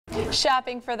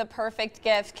Shopping for the perfect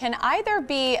gift can either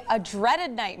be a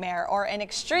dreaded nightmare or an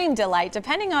extreme delight,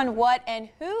 depending on what and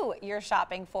who you're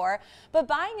shopping for. But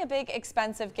buying a big,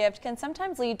 expensive gift can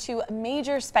sometimes lead to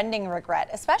major spending regret,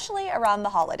 especially around the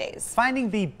holidays. Finding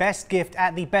the best gift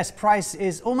at the best price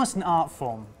is almost an art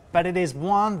form, but it is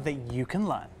one that you can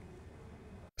learn.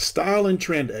 Style and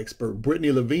trend expert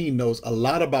Brittney Levine knows a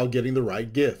lot about getting the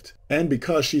right gift. And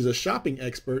because she's a shopping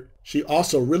expert, she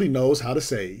also really knows how to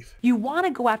save. You want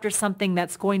to go after something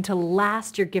that's going to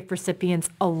last your gift recipients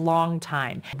a long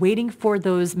time. Waiting for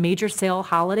those major sale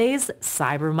holidays,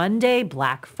 Cyber Monday,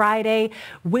 Black Friday,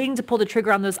 waiting to pull the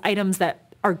trigger on those items that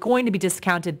are going to be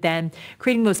discounted then,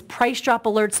 creating those price drop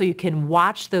alerts so you can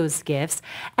watch those gifts.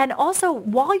 And also,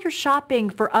 while you're shopping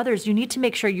for others, you need to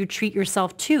make sure you treat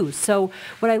yourself too. So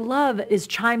what I love is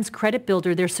Chime's Credit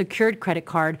Builder, their secured credit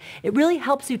card. It really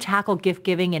helps you tackle gift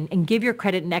giving and give your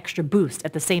credit an extra boost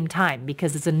at the same time,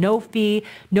 because it's a no fee,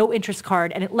 no interest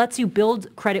card, and it lets you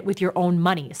build credit with your own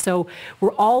money. So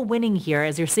we're all winning here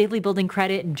as you're safely building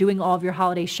credit and doing all of your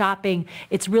holiday shopping.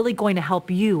 It's really going to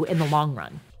help you in the long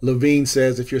run. Levine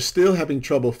says if you're still having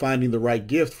trouble finding the right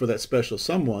gift for that special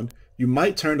someone, you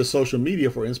might turn to social media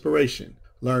for inspiration.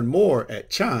 Learn more at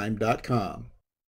chime.com.